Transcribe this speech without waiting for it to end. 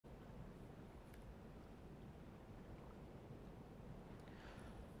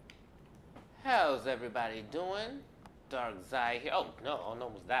How's everybody doing? Dark Xiah here. Oh no, I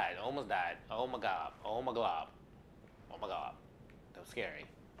almost died. Almost died. Oh my god. Oh my god. Oh my god. That was scary.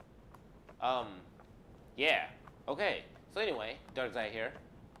 Um, yeah. Okay. So anyway, Dark Xiah here.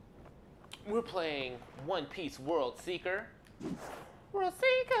 We're playing One Piece World Seeker. World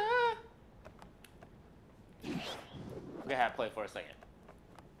Seeker! Forgot how to play for a second.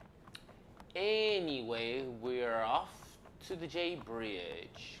 Anyway, we're off to the J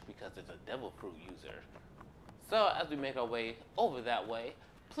Bridge because it's a devil fruit user. So as we make our way over that way,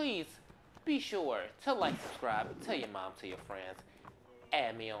 please be sure to like, subscribe, tell your mom, tell your friends,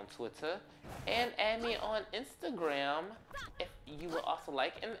 add me on Twitter, and add me on Instagram if you would also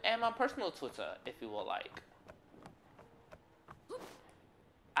like, and add my personal Twitter if you would like.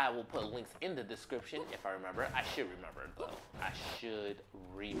 I will put links in the description if I remember. I should remember though. I should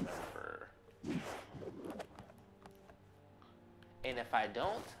remember. And if I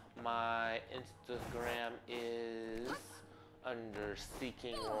don't, my Instagram is under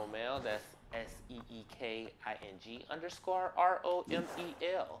Seeking Romel. That's SEEKING_ROMEL.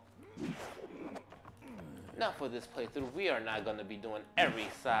 Now for this playthrough, we are not going to be doing every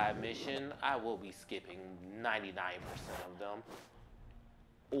side mission. I will be skipping 99% of them.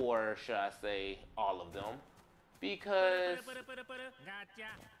 Or should I say all of them? Because...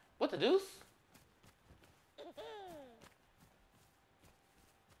 What the deuce?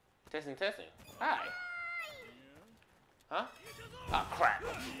 Testing, testing. Hi. Huh? Oh, crap.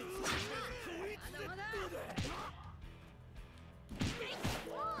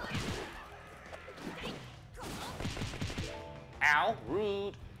 Ow,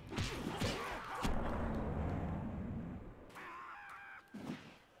 rude.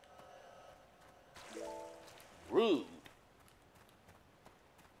 Rude.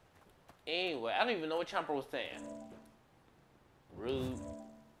 Anyway, I don't even know what Chomper was saying. Rude.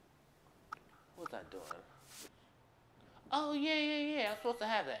 What was I doing? Oh, yeah. I'm supposed to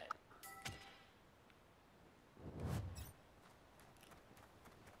have that.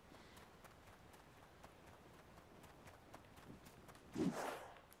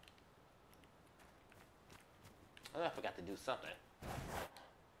 Oh, I forgot to do something.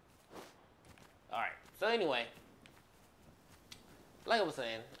 Alright, so anyway. Like I was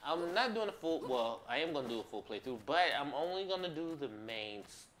saying, I'm not doing a full, well, I am going to do a full playthrough, but I'm only going to do the main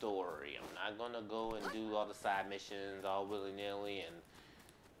story. I'm not going to go and do all the side missions all willy-nilly, and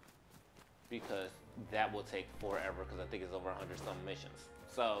because that will take forever, because I think it's over 100 some missions.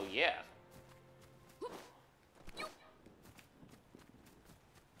 So, yeah.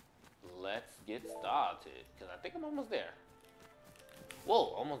 Let's get started, because I think I'm almost there.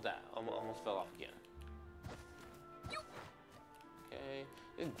 Whoa, almost died. Almost fell off again. Okay,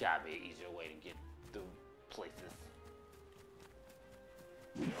 there's gotta be an easier way to get through places.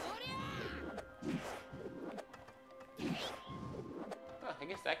 Huh, I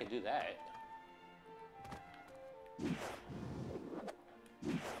guess I could do that.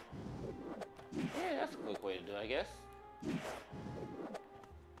 Yeah, that's a quick way to do it, I guess.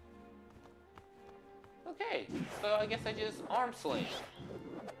 Okay, so I guess I just arm sling.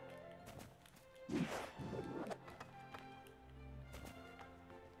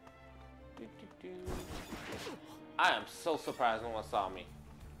 I am so surprised no one saw me.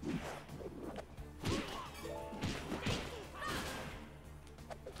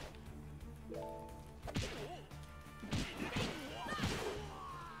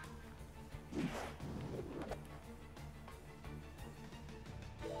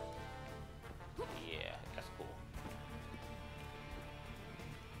 Yeah, that's cool.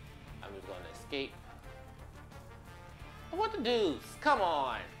 I'm just gonna escape. What the deuce? Come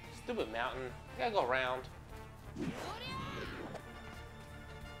on! Stupid mountain. I gotta go around.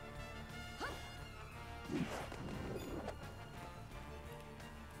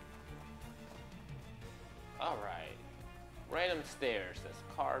 Alright. Random stairs that's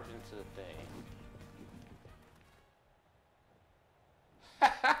carved into the thing.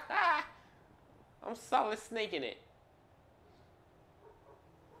 I'm solid snaking it.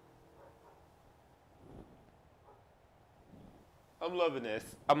 I'm loving this.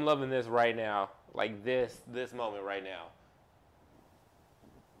 I'm loving this right now. Like this moment right now.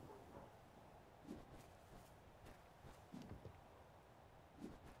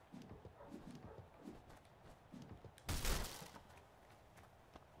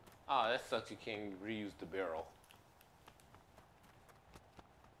 Oh, that sucks you can't reuse the barrel.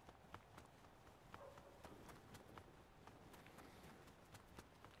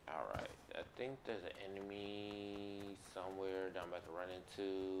 Alright, I think there's an enemy somewhere that I'm about to run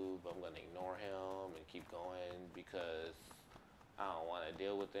into, but I'm going to ignore him and keep going because I don't want to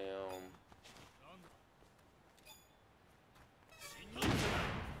deal with them.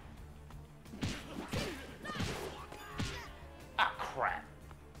 Ah, crap.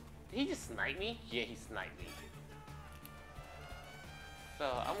 Did he just snipe me? Yeah, he sniped me. So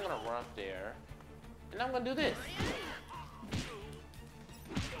I'm gonna run up there, and I'm gonna do this.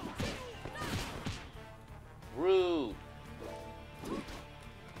 Rude.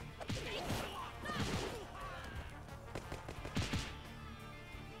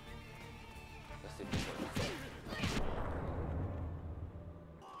 Let's see if this works.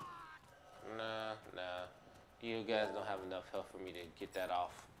 Nah. You guys don't have enough health for me to get that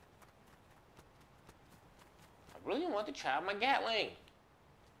off. I really want to try my Gatling.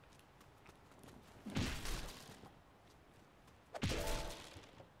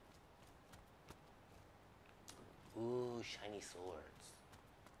 Ooh, shiny swords.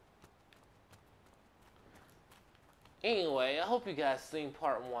 Anyway, I hope you guys seen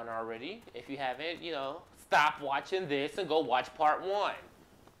part 1 already. If you haven't, you know, stop watching this and go watch part 1.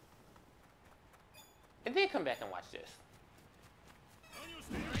 And then come back and watch this.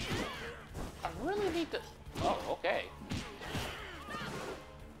 I really need to... Oh, okay.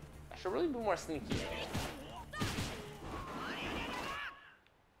 I should really be more sneaky.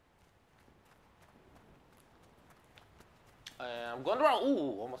 I'm going around.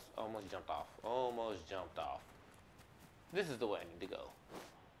 Ooh, almost jumped off. Almost jumped off. This is the way I need to go.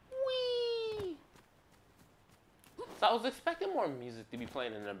 Whee! So I was expecting more music to be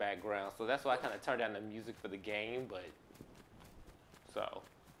playing in the background, so that's why I kind of turned down the music for the game, but... So,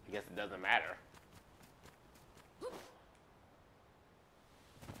 I guess it doesn't matter.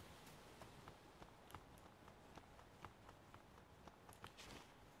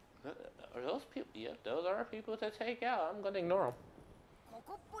 Are those people? Yep, those are people to take out. I'm gonna ignore them.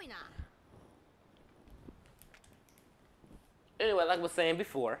 Anyway, like I was saying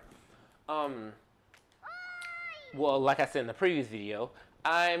before, well, like I said in the previous video,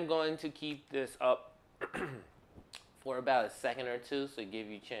 I'm going to keep this up for about a second or two, so give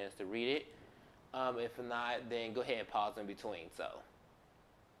you a chance to read it. If not, then go ahead and pause in between. So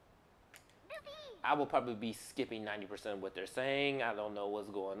I will probably be skipping 90% of what they're saying. I don't know what's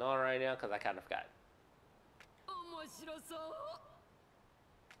going on right now because I kind of forgot.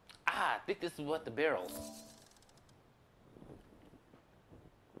 Ah, I think this is what the barrels.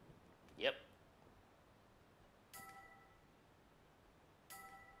 Yep.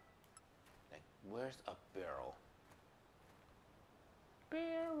 Like, where's a barrel?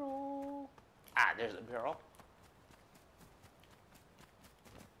 Barrel. Ah, there's a barrel.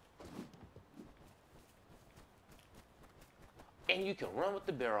 And you can run with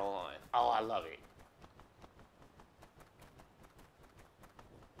the barrel on. Oh, I love it.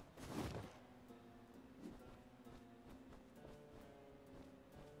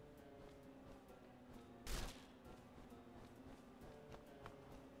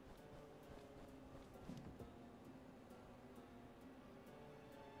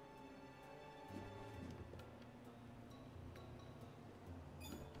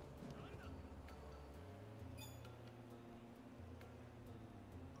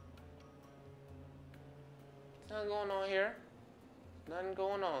 Nothing going on here. Nothing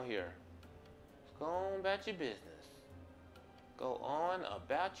going on here. Just go on about your business. Go on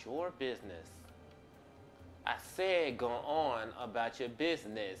about your business. I said go on about your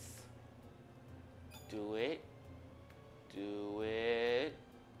business. Do it. Do it.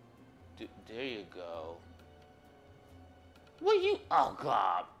 There you go. Will you? Oh,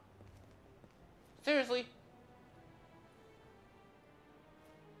 God. Seriously?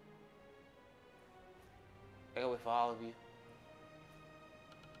 I gotta wait for all of you.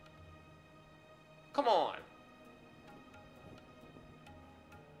 Come on.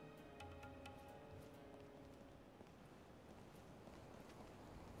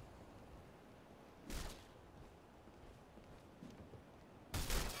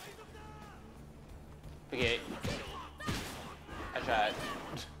 Forget it. I tried.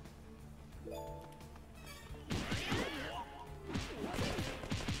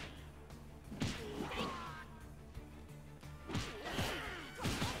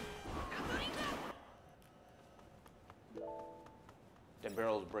 That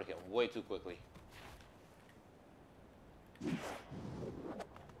barrel's breaking way too quickly.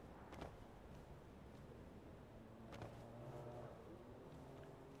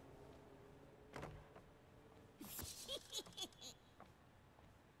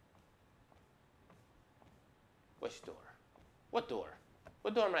 Which door? What door?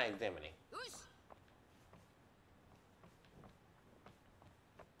 What door am I examining?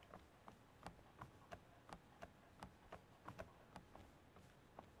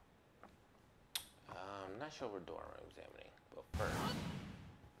 I'm not sure what door I'm examining, but first.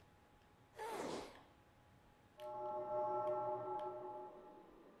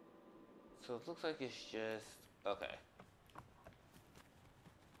 So it looks like it's just okay.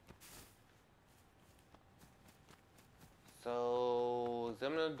 So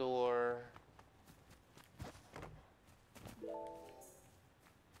examine the door.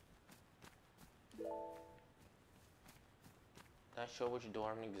 Not sure which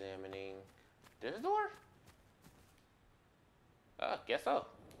door I'm examining. This door? Guess so.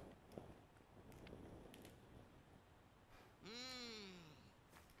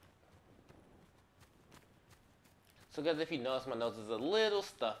 So guys, if you notice, my nose is a little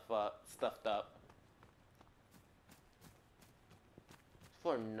stuffed up.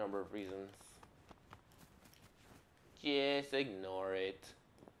 For a number of reasons. Just ignore it.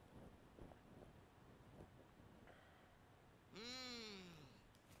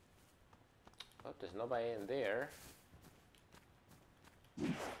 Oh, there's nobody in there.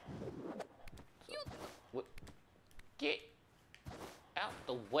 So, what? Get out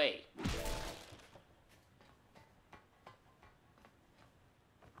the way.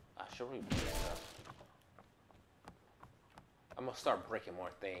 I should read this stuff. I'm gonna start breaking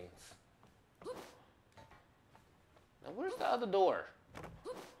more things. Now, where's the other door?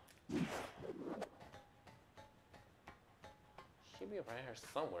 Should be around here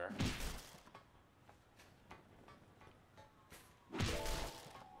somewhere.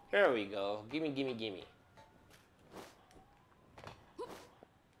 There we go. Gimme. Did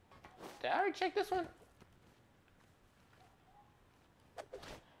I already check this one?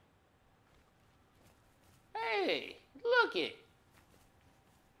 Hey, look it.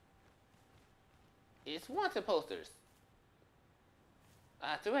 It's wanted posters.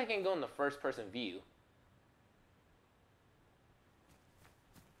 So I can go in the first person view.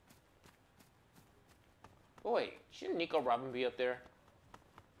 Oh, wait, shouldn't Nico Robin be up there?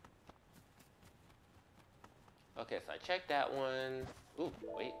 Okay, so I checked that one. Ooh,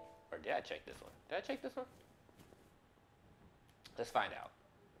 wait, or did I check this one? Did I check this one? Let's find out.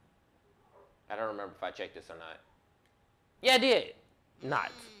 I don't remember if I checked this or not. Yeah, I did.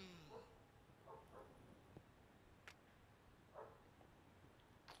 Not.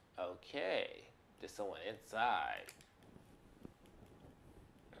 Okay, there's someone inside.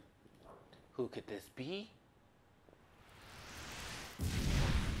 Who could this be?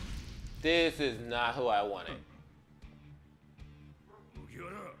 This is not who I wanted.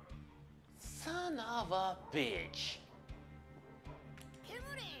 Son of a bitch.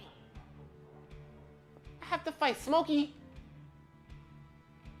 I have to fight Smokey?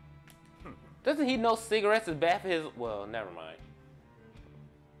 Doesn't he know cigarettes is bad for his... Well, never mind.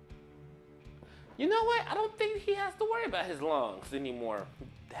 You know what? I don't think he has to worry about his lungs anymore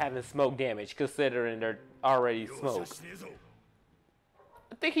having smoke damage, considering they're already smoked.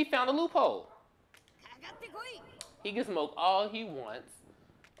 I think he found a loophole. He can smoke all he wants.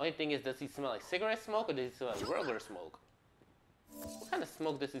 Only thing is, does he smell like cigarette smoke or does he smell like regular smoke? What kind of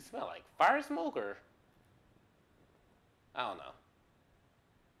smoke does he smell like? Fire smoke or... I don't know.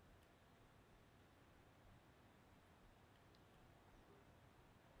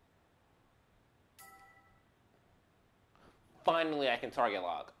 Finally, I can target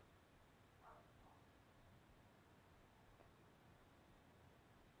lock.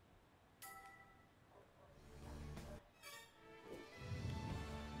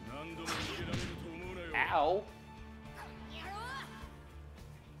 Ow.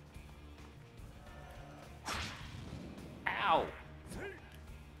 Ow.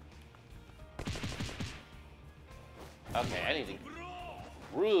 Okay, I need to...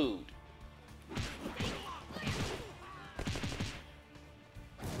 Rude.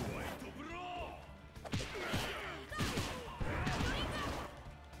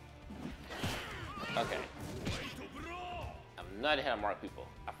 Okay. I'm not how to mark people.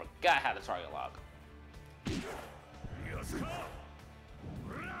 I forgot how to target lock.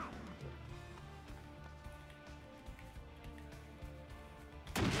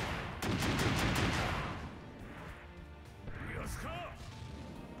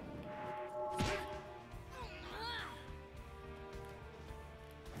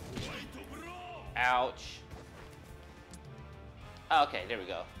 Ouch. Okay, there we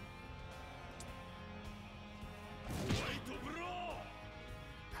go.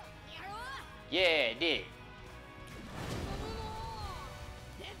 Yeah, it did.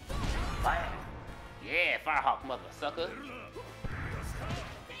 Fire. Yeah, Firehawk, mother sucker.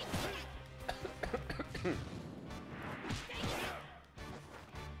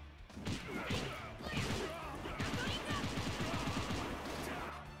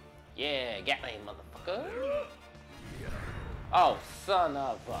 Yeah, Gatling, motherfucker. Oh, son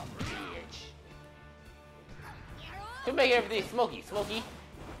of a bitch. To make everything smoky, smoky.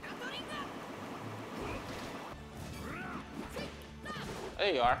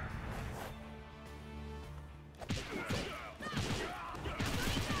 There you are.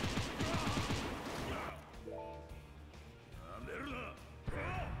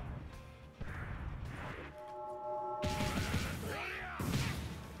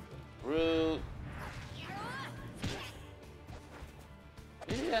 Rude.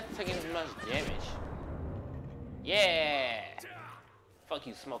 You're not taking as much damage. Yeah. Fuck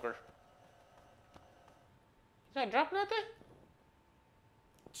you, smoker. Did I drop nothing?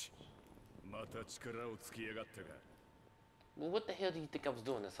 Well, what the hell do you think I was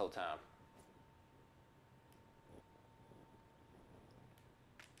doing this whole time?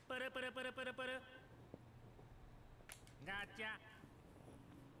 Gotcha.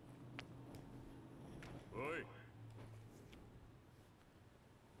 Oi.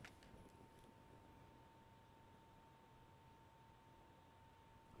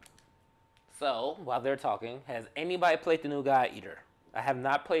 So, while they're talking, has anybody played the new God Eater? I have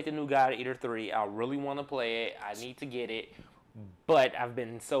not played the new God Eater 3. I really want to play it. I need to get it. But I've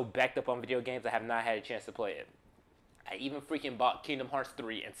been so backed up on video games, I have not had a chance to play it. I even freaking bought Kingdom Hearts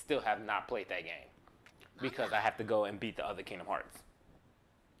 3 and still have not played that game. Because I have to go and beat the other Kingdom Hearts.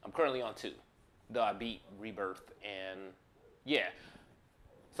 I'm currently on 2. Though I beat Rebirth and yeah.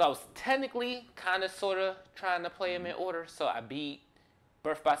 So I was technically kind of sort of trying to play them in order. So I beat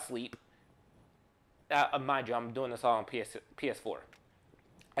Birth by Sleep. Mind you, I'm doing this all on PS4.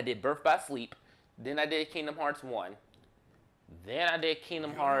 I did Birth by Sleep. Then I did Kingdom Hearts 1. Then I did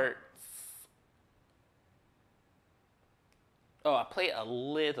Kingdom Hearts... Oh, I played a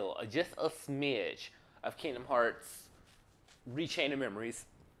little, just a smidge of Kingdom Hearts Rechain of Memories.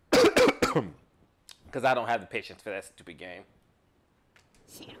 Because I don't have the patience for that stupid game.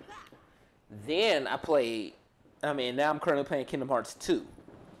 Then I played... now I'm currently playing Kingdom Hearts 2.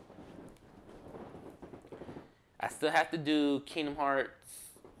 I still have to do Kingdom Hearts,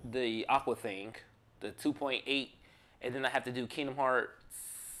 the Aqua thing, the 2.8, and then I have to do Kingdom Hearts.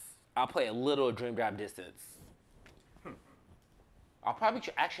 I'll play a little Dream Drop Distance. I'll probably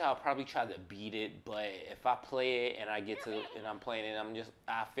try to beat it, but if I play it and I'm playing it,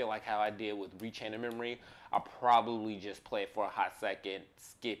 I feel like how I did with Rechain of Memory. I'll probably just play it for a hot second,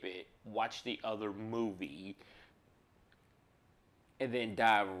 skip it, watch the other movie, and then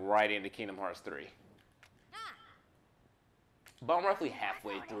dive right into Kingdom Hearts 3. But I'm roughly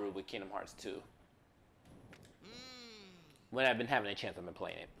halfway through with Kingdom Hearts 2. When I've been having a chance, I've been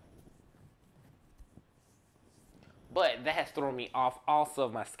playing it. But that has thrown me off also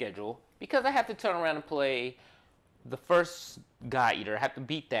of my schedule because I have to turn around and play the first God Eater. I have to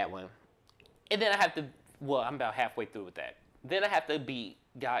beat that one. And then I'm about halfway through with that. Then I have to beat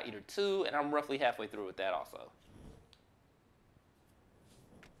God Eater 2, and I'm roughly halfway through with that also.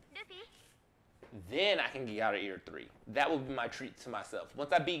 Then I can get God Eater 3. That will be my treat to myself.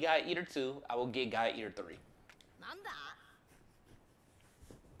 Once I beat God Eater 2, I will get God Eater 3.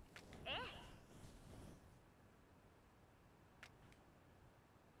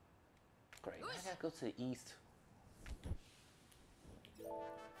 Great. Now I gotta go to the east.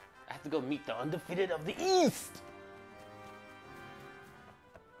 I have to go meet the undefeated of the east.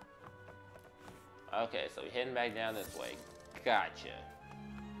 Okay, so we're heading back down this way. Gotcha.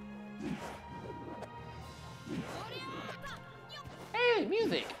 Hey,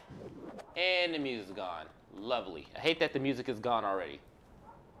 music! And the music's gone. Lovely. I hate that the music is gone already.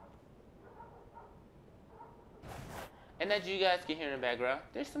 And as you guys can hear in the background,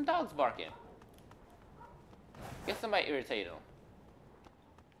 there's some dogs barking. Get somebody irritate them.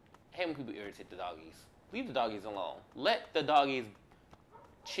 I hate when people irritate the doggies. Leave the doggies alone. Let the doggies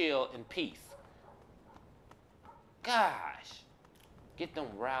chill in peace. Gosh. Get them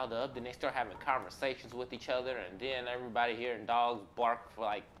riled up, then they start having conversations with each other, and then everybody hearing dogs bark for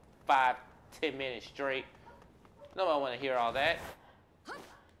like 5-10 minutes straight. Nobody want to hear all that.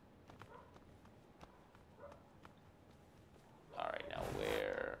 Alright, now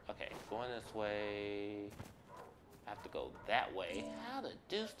where? Okay, going this way. I have to go that way. How the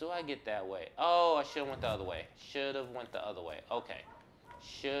deuce do I get that way? Oh, I should have went the other way. Should have went the other way. Okay.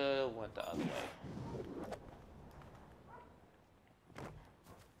 Should have went the other way.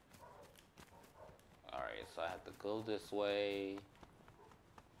 Alright, so I have to go this way.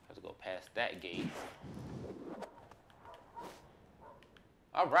 I have to go past that gate.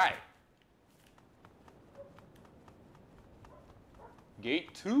 Alright.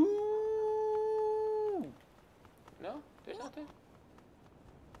 Gate 2. No? There's nothing?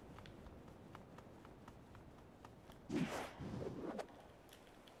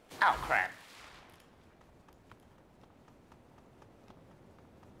 Oh crap!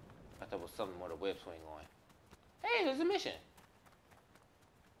 I thought there was something with a web swing on. Hey, there's a mission.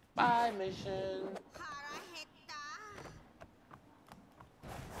 Bye, mission.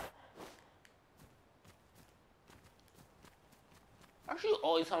 Aren't you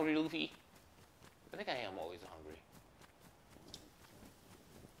always hungry, Luffy? I think I am always hungry.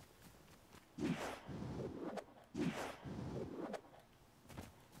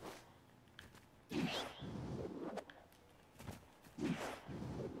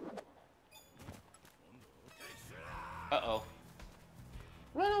 Uh-oh.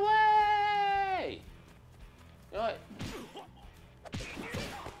 Run away! You know what?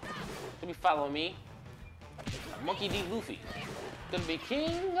 Don't be following me. Monkey D. Luffy. Gonna be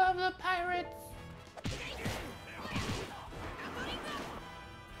king of the pirates.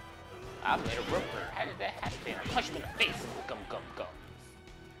 I made a ripper. How did that happen? Punch him in the face. Gum, gum, gum.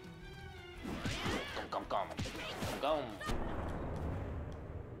 Gum, gum, gum. Gum, gum.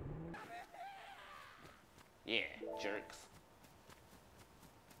 Yeah, jerks.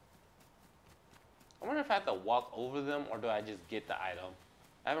 I wonder if I have to walk over them or do I just get the item?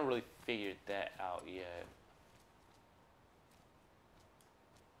 I haven't really figured that out yet.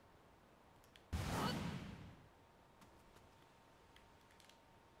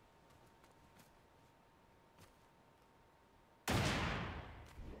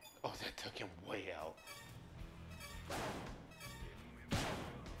 Oh, that took him way out.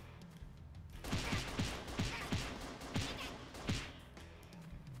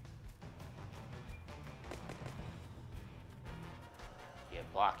 Yeah,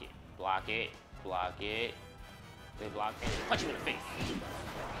 block it. Block it. Block it. They block it. Punch him in the face.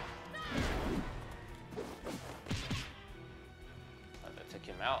 Oh, that took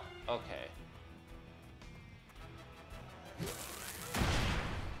him out. Okay.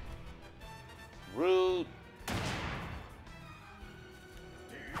 Rude.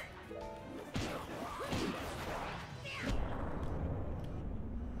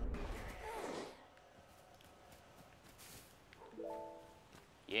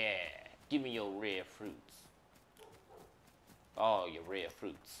 Yeah, give me your red fruits. Oh, your red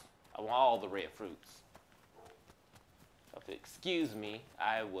fruits. I want all the red fruits. If you excuse me,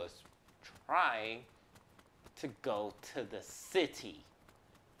 I was trying to go to the city.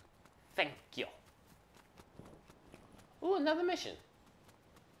 Thank you. Ooh, another mission.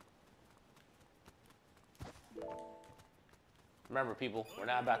 Remember, people, we're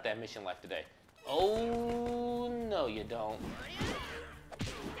not about that mission life today. Oh, no, you don't.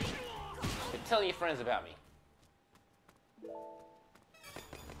 You're telling your friends about me.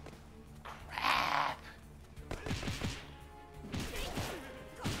 Crap.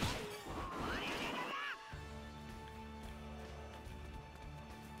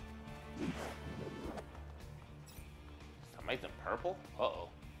 Somebody's in purple? Uh-oh.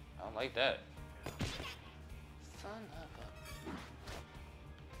 I don't like that. Son of a...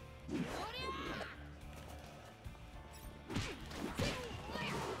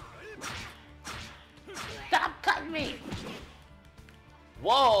 Stop cutting me!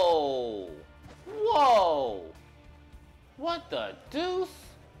 Whoa! Whoa! What the deuce?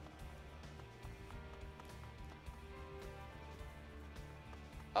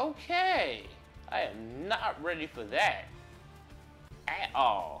 Okay. I am not ready for that. At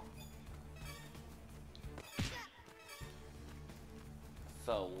all.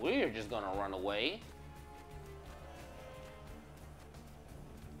 So we're just gonna run away.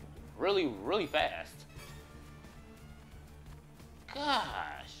 Really, really fast.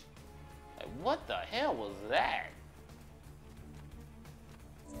 Gosh. Like, what the hell was that?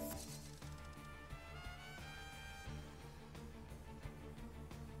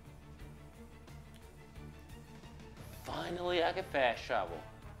 Finally, I can fast travel.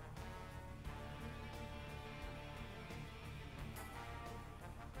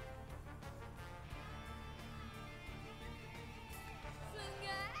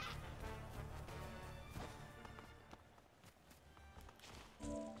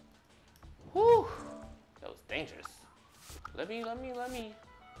 Whew, that was dangerous. Let me,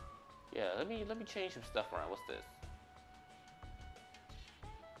 yeah, let me change some stuff around. What's this?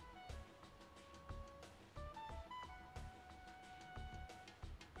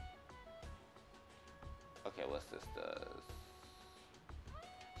 Okay, what's this does?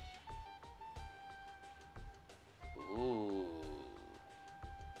 Ooh.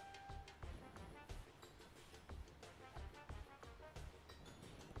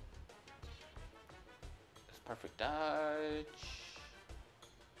 It's perfect dodge.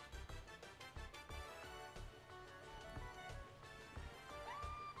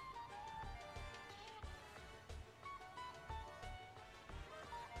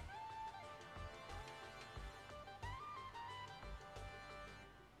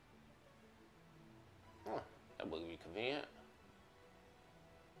 will be convenient.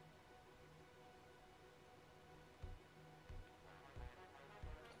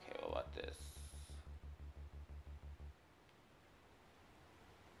 Okay, what about this?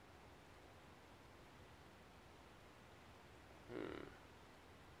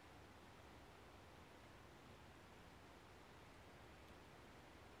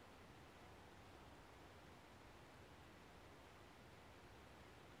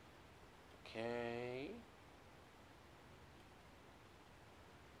 Okay.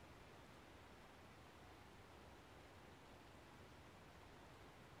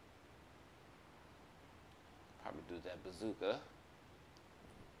 Probably do that bazooka.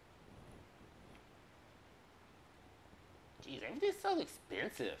 Jeez, everything's so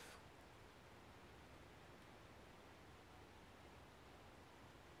expensive.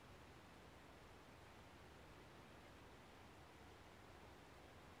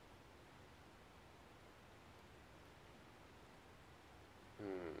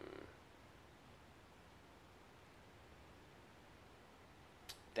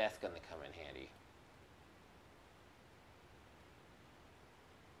 That's gonna come in handy.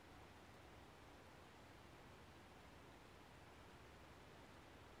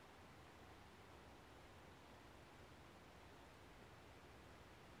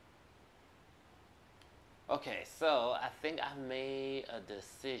 Okay, so I think I made a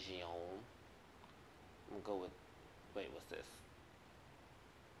decision. I'm gonna go with. Wait, what's this?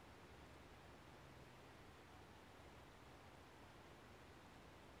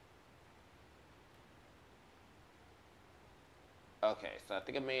 Okay, so I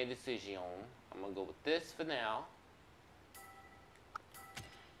think I made a decision. I'm gonna go with this for now.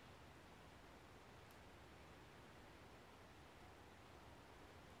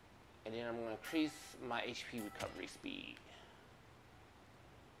 And then I'm gonna increase my HP recovery speed.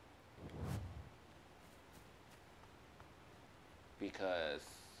 Because,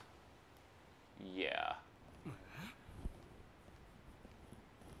 yeah.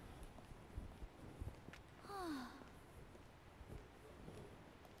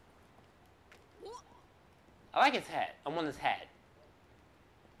 I like his hat. I want his hat.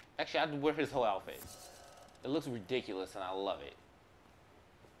 Actually, I'd wear his whole outfit. It looks ridiculous and I love it.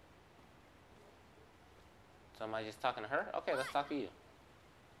 So am I just talking to her? Okay, let's talk to you.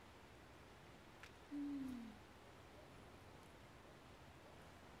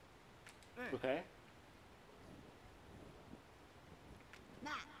 Okay.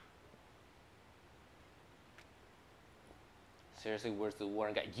 Seriously, where's the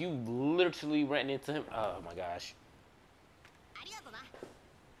warden guy? You literally ran into him. Oh my gosh.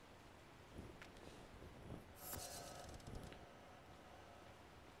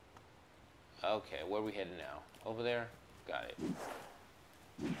 Okay, where are we heading now? Over there? Got it.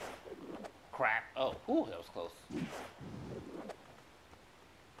 Crap. Oh, whew, that was close.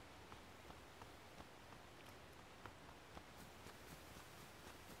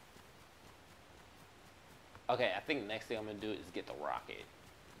 Okay, I think next thing I'm gonna do is get the rocket.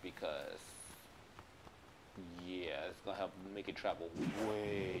 Because, yeah, it's gonna help make it travel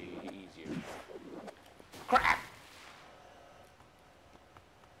way easier. Crap!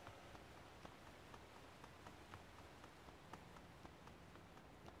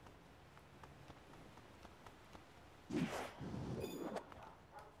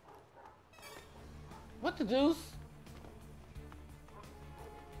 What the deuce?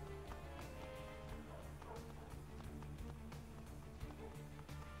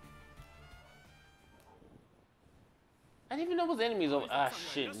 I didn't even know it was enemies over. Ah,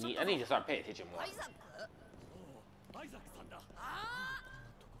 shit. I need to start paying attention more. アイザックさんだ。あ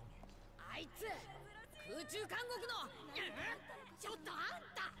いつ空中監獄のちょっとあん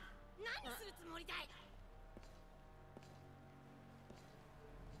た何するつもりだい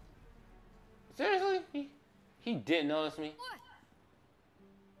Seriously? He didn't notice me?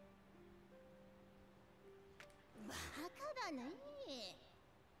 バカだね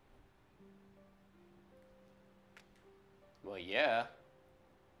Well, yeah.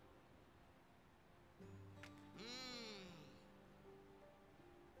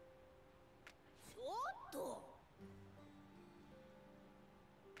 ちょっと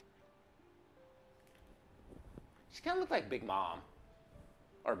She kind of looked like Big Mom.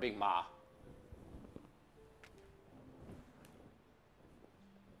 Or Big Ma.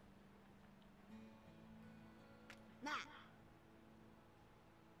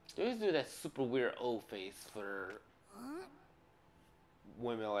 They always do that super weird old face for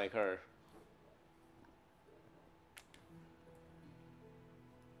women like her.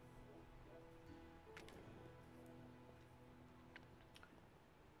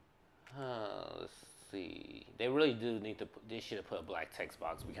 Let's see. They really do need to. They should have put a black text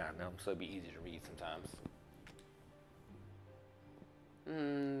box behind them so it'd be easier to read sometimes.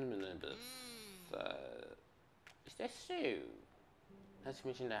 Is that so? Not to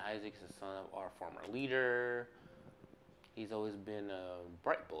mention that Isaac is the son of our former leader. He's always been a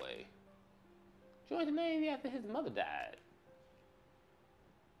bright boy. Joined the Navy after his mother died.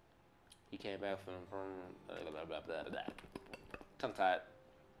 He came back from blah blah blah blah blah. Tongue tied.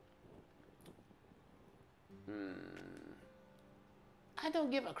 I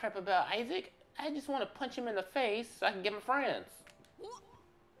don't give a crap about Isaac. I just want to punch him in the face so I can get my friends.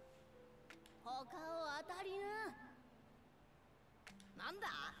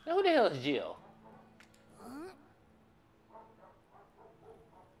 Now who the hell is Jill?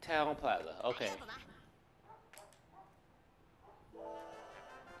 Town Plaza. Okay.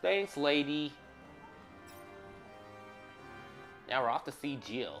 Thanks, lady. Now we're off to see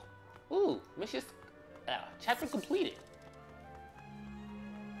Jill. Ooh, mission chapter completed.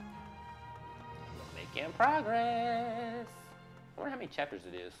 Making progress. I wonder how many chapters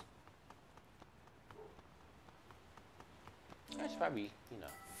it is. I should probably,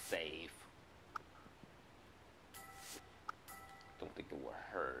 save. Don't think it will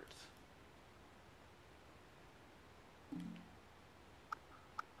hurt.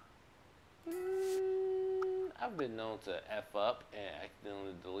 I've been known to F up and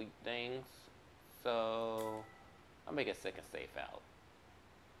accidentally delete things, so I'll make a second save out.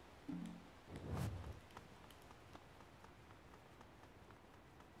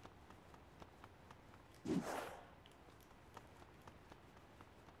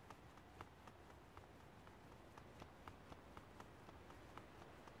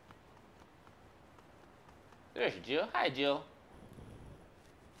 There's Jill. Hi, Jill.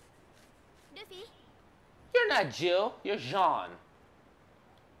 Luffy? You're not Jill. You're Jean.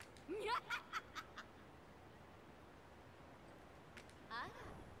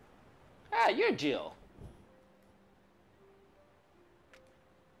 Ah, you're Jill.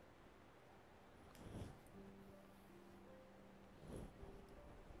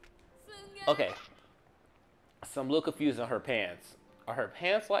 Okay. So I'm a little confused on her pants. Are her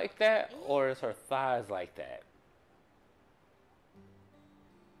pants like that, or is her thighs like that?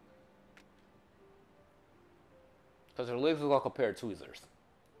 Because her legs look like a pair of tweezers.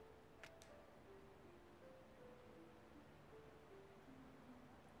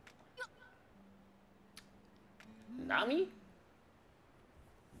 Nami?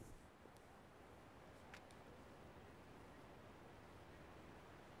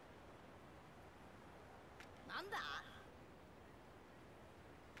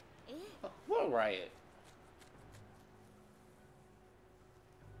 Oh, what riot?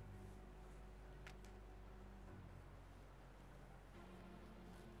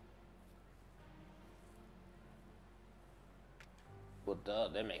 Well, duh,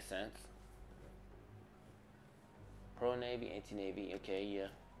 that makes sense. Pro Navy, anti-Navy, okay, yeah.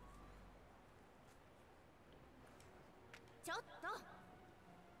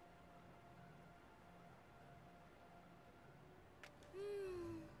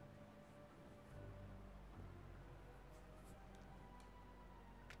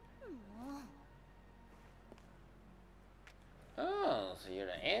 Oh, so you're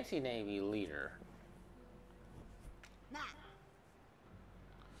the anti-Navy leader.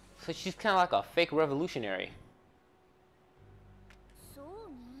 So she's kind of like a fake revolutionary.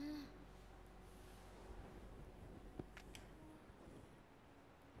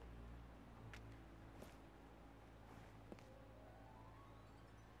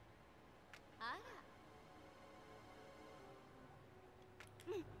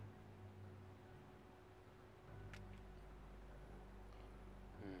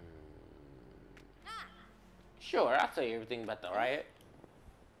 Sure, I'll tell you everything about the riot.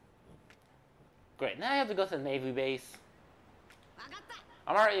 Great, now I have to go to the Navy base.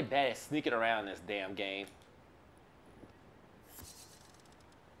 I'm already bad at sneaking around this damn game.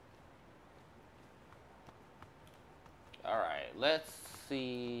 Alright, let's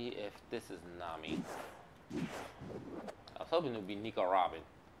see if this is Nami. I was hoping it would be Nico Robin.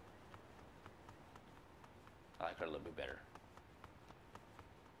 I like her a little bit better.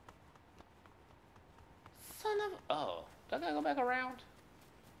 Son of... Oh, do I gotta go back around?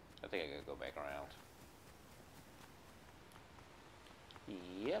 I think I gotta go back around.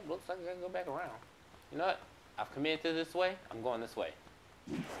 Yep, looks like I gotta go back around. You know what? I've committed to this way. I'm going this way.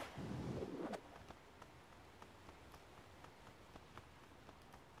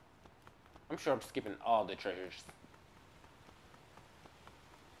 I'm sure I'm skipping all the treasures.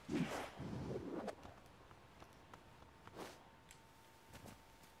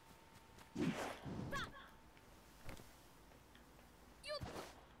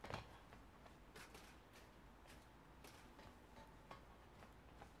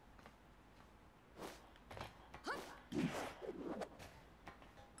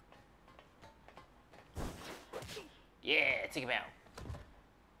 take him out.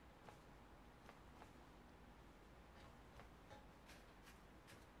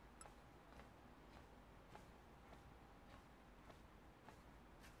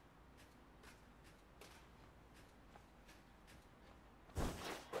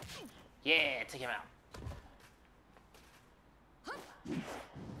 Yeah, take him out.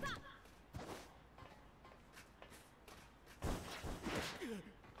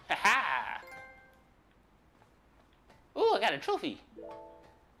 Ha-ha! Ooh, I got a trophy.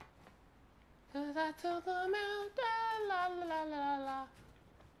 Cause I took them out, la la la la la.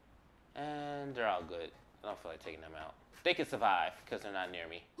 And they're all good. I don't feel like taking them out. They can survive because they're not near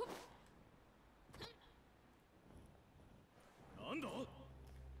me.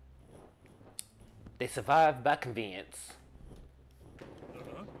 They survive by convenience.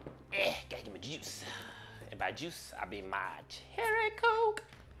 Gotta get my juice. And by juice, I mean my cherry coke.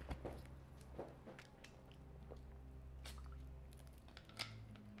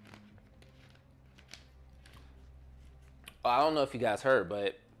 I don't know if you guys heard,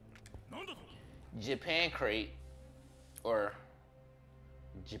 but Japan Crate or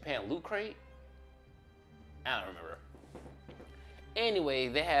Japan Loot Crate? I don't remember. Anyway,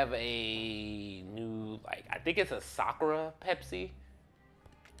 they have a new, like, I think it's a Sakura Pepsi.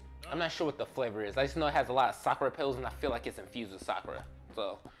 I'm not sure what the flavor is. I just know it has a lot of Sakura pills and I feel like it's infused with Sakura.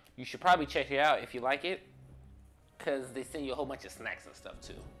 So you should probably check it out if you like it, because they send you a whole bunch of snacks and stuff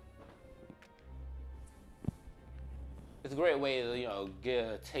too. It's a great way to, you know, get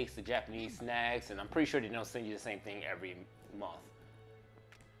a taste of Japanese snacks, and I'm pretty sure they don't send you the same thing every month.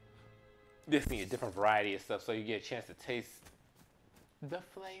 They send you a different variety of stuff so you get a chance to taste the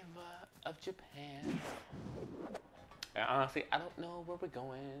flavor of Japan. And honestly, I don't know where we're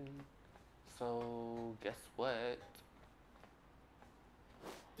going, so guess what?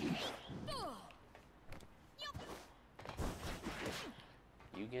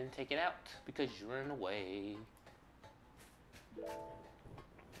 You getting taken out because you're in the way.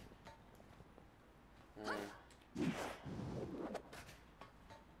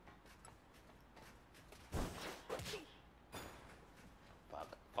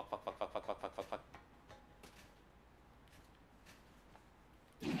 Fuck.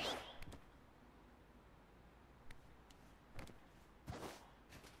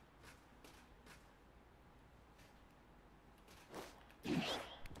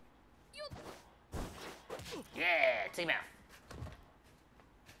 Yeah, take him out.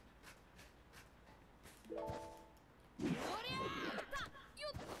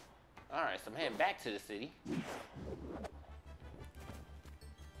 Alright, so I'm heading back to the city.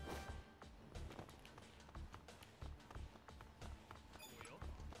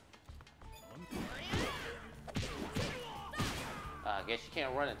 I guess you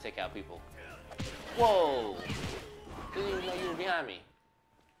can't run and take out people. Whoa! Didn't even know you were behind me.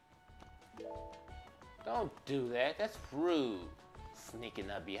 Don't do that. That's rude. Sneaking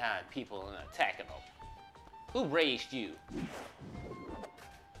up behind people and attacking them. Who raised you?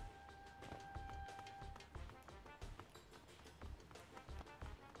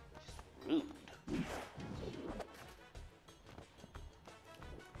 Just rude.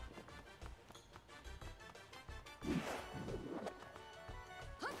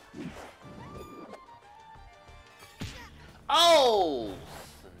 Oh,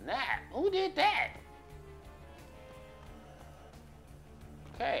 snap. Who did that?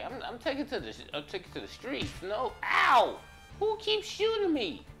 Okay, I'm taking to the streets. No, ow! Who keeps shooting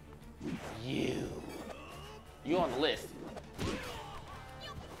me? You on the list.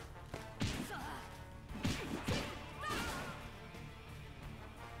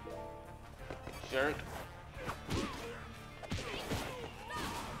 Jerk.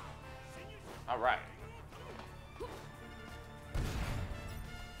 All right.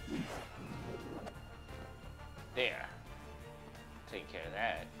 There. Take care of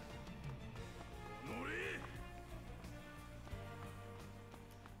that.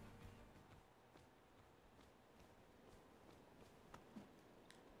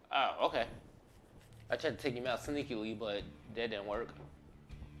 Oh, okay. I tried to take him out sneakily, but that didn't work.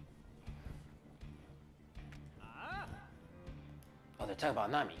 Oh, they're talking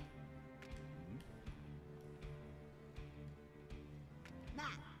about Nami.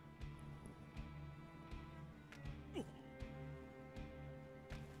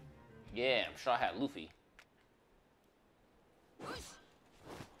 Yeah, I'm sure I had Luffy.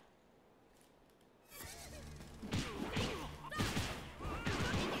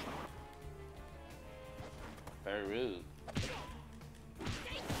 Very rude.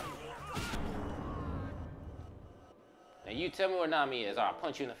 Now you tell me where Nami is, or I'll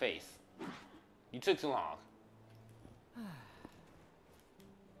punch you in the face. You took too long.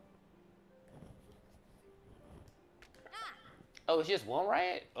 Oh, it's just one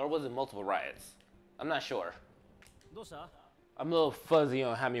riot? Or was it multiple riots? I'm not sure. どうした？ I'm a little fuzzy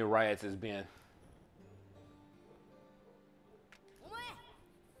on how many riots it's been. お前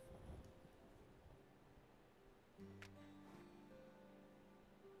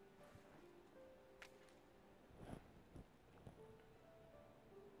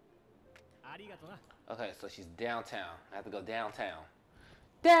ありがとな。 Okay, so she's downtown. I have to go downtown.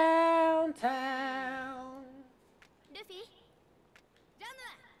 Downtown. ルフィジャム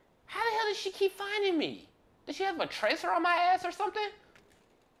How the hell did she keep finding me? Did she have a tracer on my ass or something?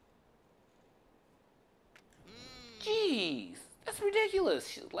 Jeez, that's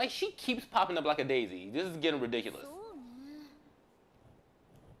ridiculous. Like, she keeps popping up like a daisy. This is getting ridiculous. そうね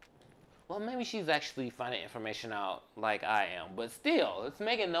Well, maybe she's actually finding information out like I am. But still, it's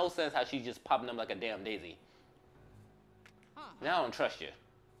making no sense how she's just popping up like a damn daisy. Now I don't trust you.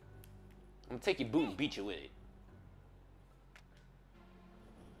 I'm gonna take your boot and beat you with it.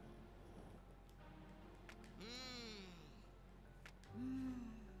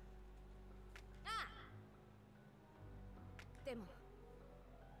 ああでも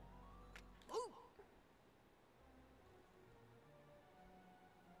おう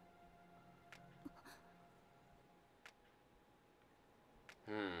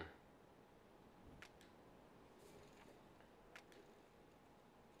Hmm.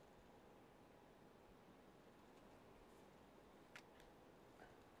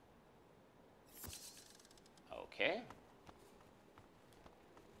 Okay.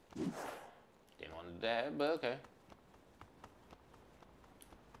 Didn't want to do that, but okay.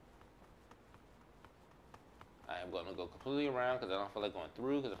 I am going to go completely around because I don't feel like going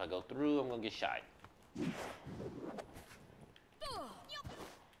through, because if I go through, I'm going to get shot.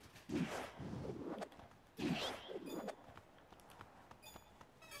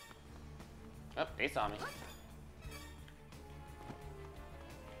 Oh, they saw me.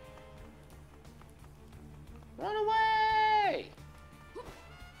 Run away!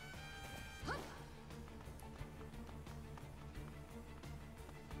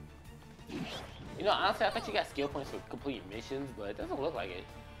 You know, honestly, I thought you got skill points for completing missions, but it doesn't look like it.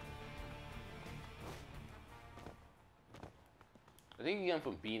 I think you get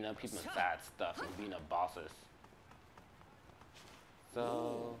them from beating up people inside stuff and beating up bosses.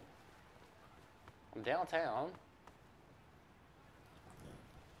 So, I'm downtown.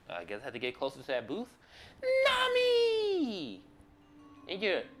 I guess I have to get closer to that booth. Nami! And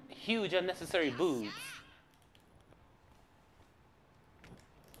your huge unnecessary boobs.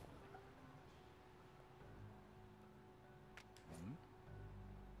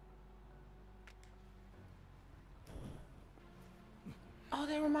 Oh,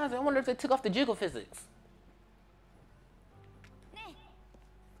 that reminds me. I wonder if they took off the jiggle physics. ね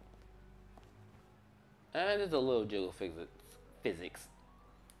And there's a little jiggle physics.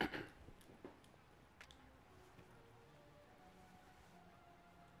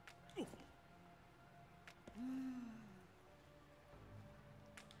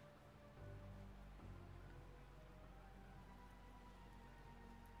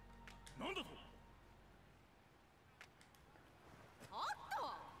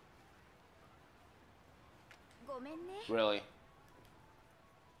 Really?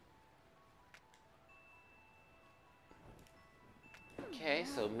 Okay,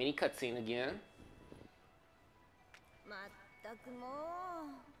 so mini cutscene again. まったくもう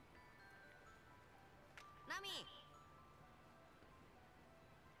ナミ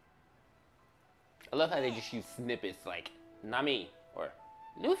I love how they just use snippets like Nami or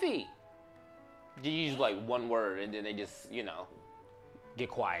Luffy. Just use like one word and then they just, you know, get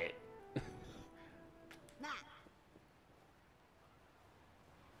quiet. なあ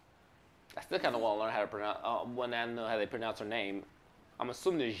I still kind of want to learn how to pronounce, when I know how they pronounce her name. I'm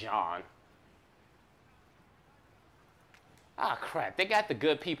assuming it's Jean. Ah, crap. They got the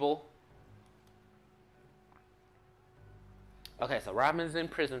good people. Okay, so Robin's in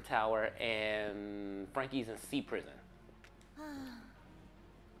prison tower and Frankie's in sea prison. はあ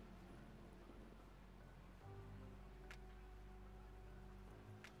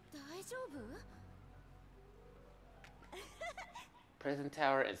大丈夫 Prison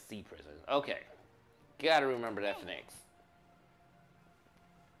tower and sea prison. Okay. Gotta remember that for next.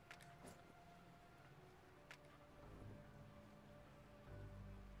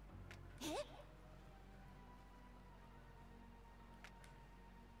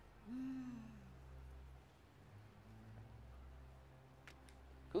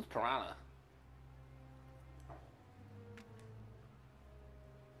 Who's Piranha?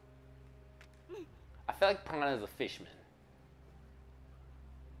 I feel like Piranha is a fishman.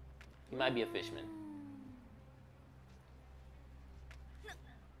 He might be a fishman.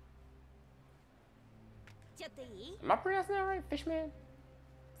 ちゃっていい？ Am I pronouncing that right? Fishman?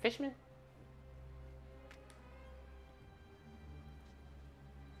 Fishman?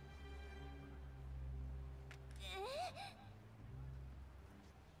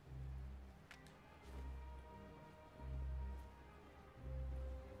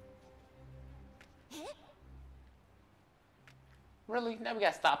 え Really? Now we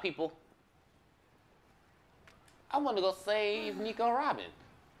gotta stop people? I want to go save Nico Robin.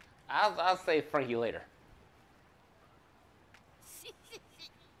 I'll save Frankie later.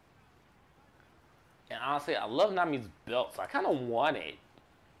 And honestly, I love Nami's belt, so I kind of want it.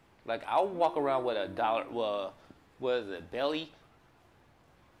 Like, I'll walk around with a dollar, well, what is it, belly?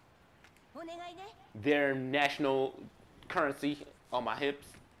 お願いね。 Their national currency on my hips.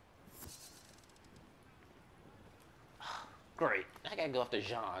 Great. I gotta go after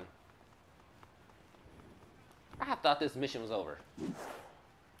Jean. I thought this mission was over.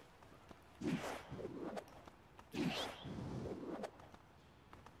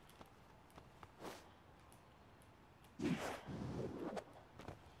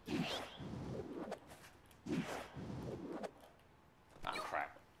 Ah,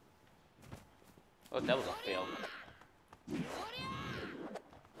 crap. Oh, that was a fail.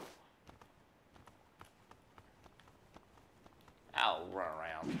 I'll run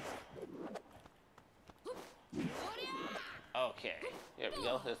around. Okay, there we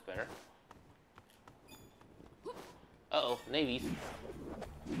go. That's better. Uh-oh, navies.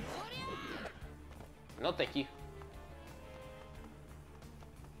 No, thank you.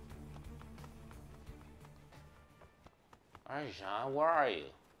 Alright, Jean, where are you?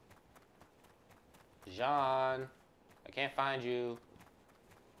 Jean, I can't find you.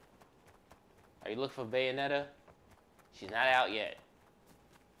 Are you looking for Bayonetta? She's not out yet.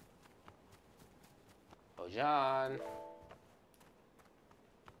 Oh, Jean.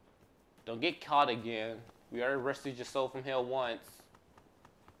 Don't get caught again. We already rescued your soul from hell once.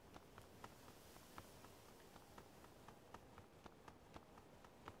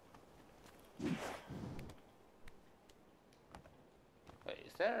 Wait,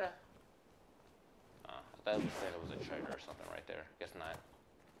 is there a... Oh, I thought it was saying it was a treasure or something right there. Guess not.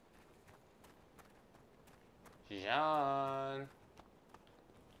 Jean.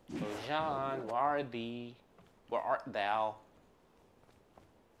 Oh, Jean, where are thee? Where art thou?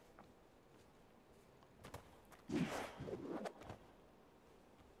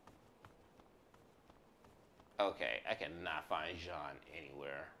 Okay, I cannot find Jean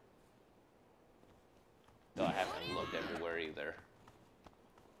anywhere. Though I haven't looked everywhere either.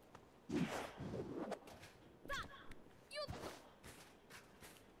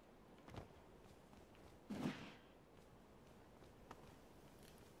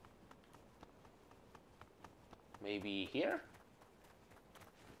 Maybe here?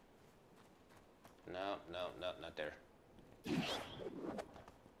 No, no, no, not there.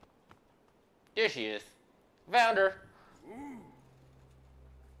 There she is. Found her.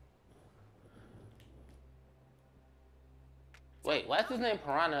 Wait, why is his name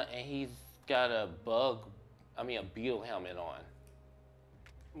Piranha and he's got a a beetle helmet on?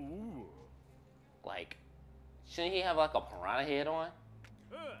 Ooh. Like, shouldn't he have like a piranha head on?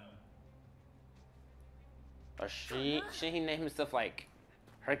 Or shouldn't he name himself like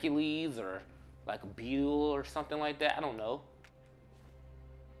Hercules or like a beetle or something like that? I don't know.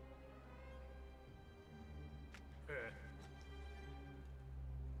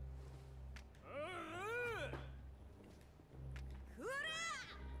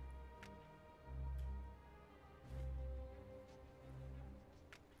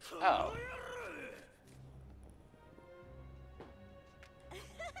 Oh.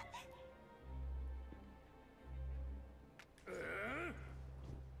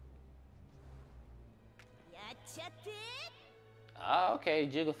 Oh, okay,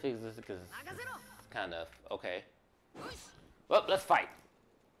 Jiggle fixes this because it's kind of okay. Well, let's fight.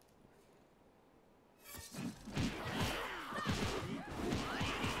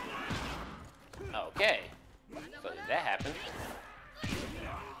 Okay, so did that happen?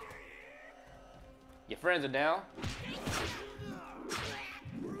 Your friends are down.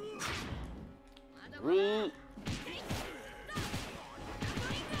 Rude.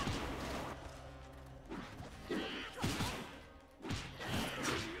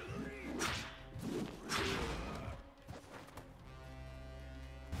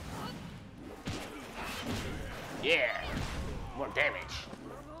 Yeah, more damage.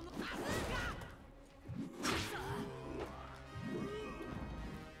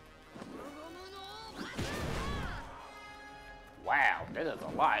 Wow, that does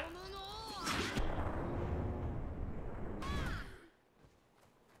a lot.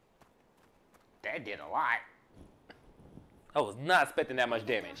 That did a lot. I was not expecting that much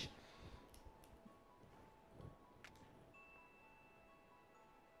damage.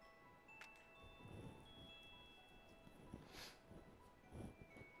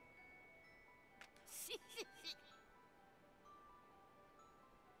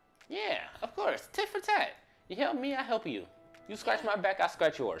 Yeah, of course. Tit for tat. You help me, I help you. You scratch my back, I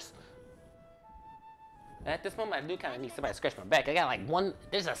scratch yours. At this moment, I do kind of need somebody to scratch my back. I got like one.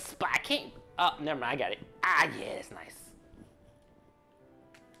 There's a spot. I can't. Oh, never mind. I got it. Ah, yeah, it's nice.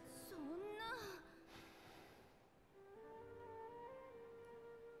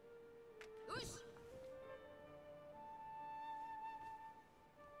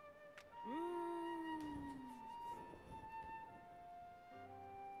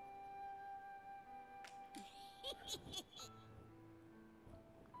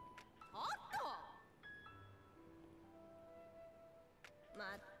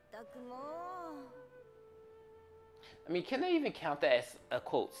 I mean, can they even count that as a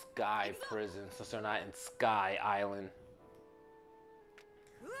quote Sky prison since they're not in Sky Island?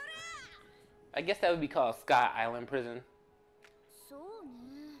 I guess that would be called Sky Island prison.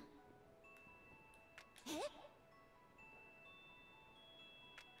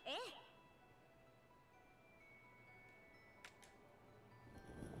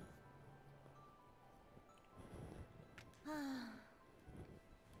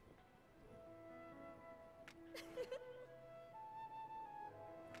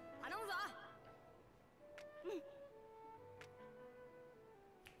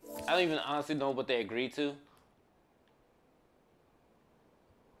 I don't even honestly know what they agreed to.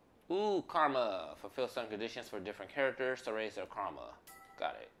 Ooh, karma. Fulfill some conditions for different characters to raise their karma.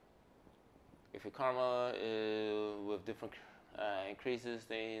 Got it. If your karma with different increases,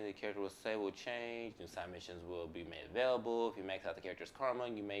 then the character will say will change. New side missions will be made available. If you max out the character's karma,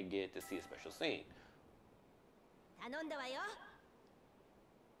 you may get to see a special scene.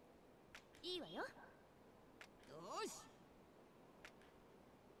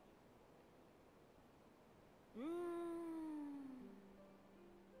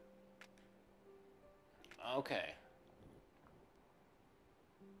 Okay.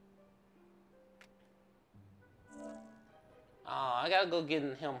 Oh, I gotta go get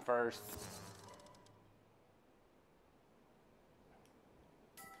him first.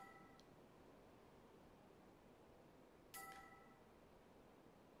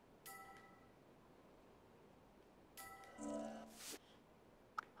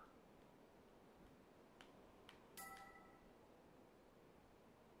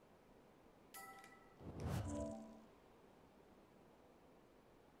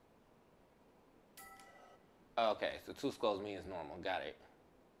 Okay, so 2 skulls means normal. Got it.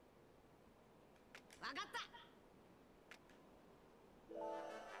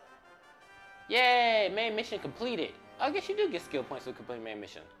 Yay! Main mission completed. I guess you do get skill points to complete main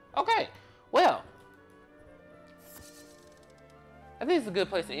mission. Okay, well, I think it's a good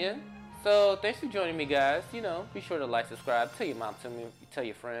place to end. So thanks for joining me, guys. You know, be sure to like, subscribe, tell your mom, tell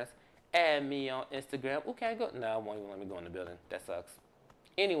your friends, add me on Instagram. Okay, I go. No, it won't even let me go in the building. That sucks.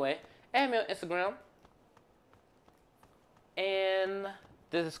 Anyway, add me on Instagram. And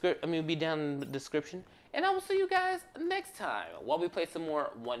will be down in the description. And I will see you guys next time while we play some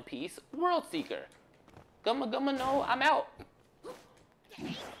more One Piece World Seeker. Gumma, no, I'm out.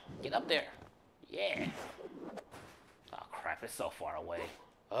 Get up there. Yeah. Oh crap, it's so far away.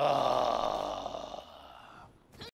 Ugh.